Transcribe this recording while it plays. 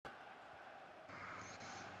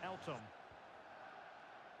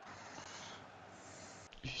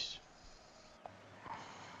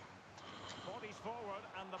Bodies forward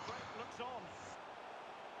and the break looks on.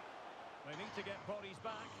 They need to get bodies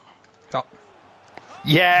back. Ja.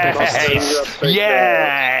 Yes!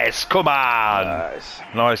 Yes! Come on!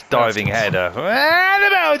 Nice diving header. And the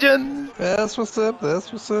Belgian! That's what's up,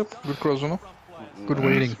 that's what's up. Good cross, no? Good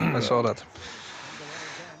waiting, I saw that.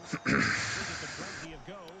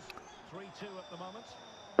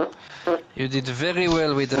 You did very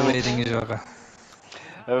well with the waiting, Jara.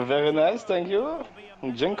 Very nice, thank you.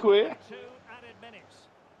 Dziękuję.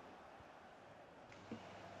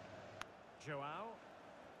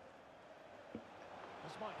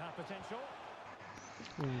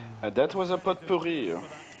 That was a potpourri.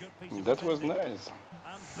 That was nice.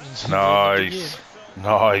 Nice.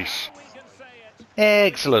 Nice.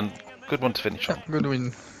 Excellent. Good one to finish on. Good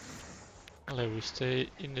win. We stay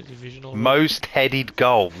in the divisional. Most headed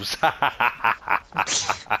goals.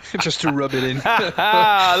 Just to rub it in. Look at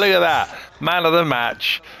that. Man of the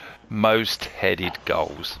match. Most headed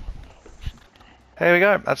goals. Here we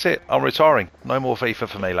go. That's it. I'm retiring. No more FIFA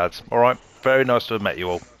for me, lads. All right. Very nice to have met you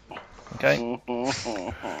all. Okay.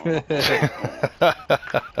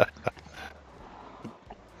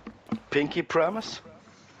 Pinky promise?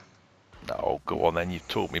 No, go on then. You've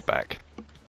taught me back.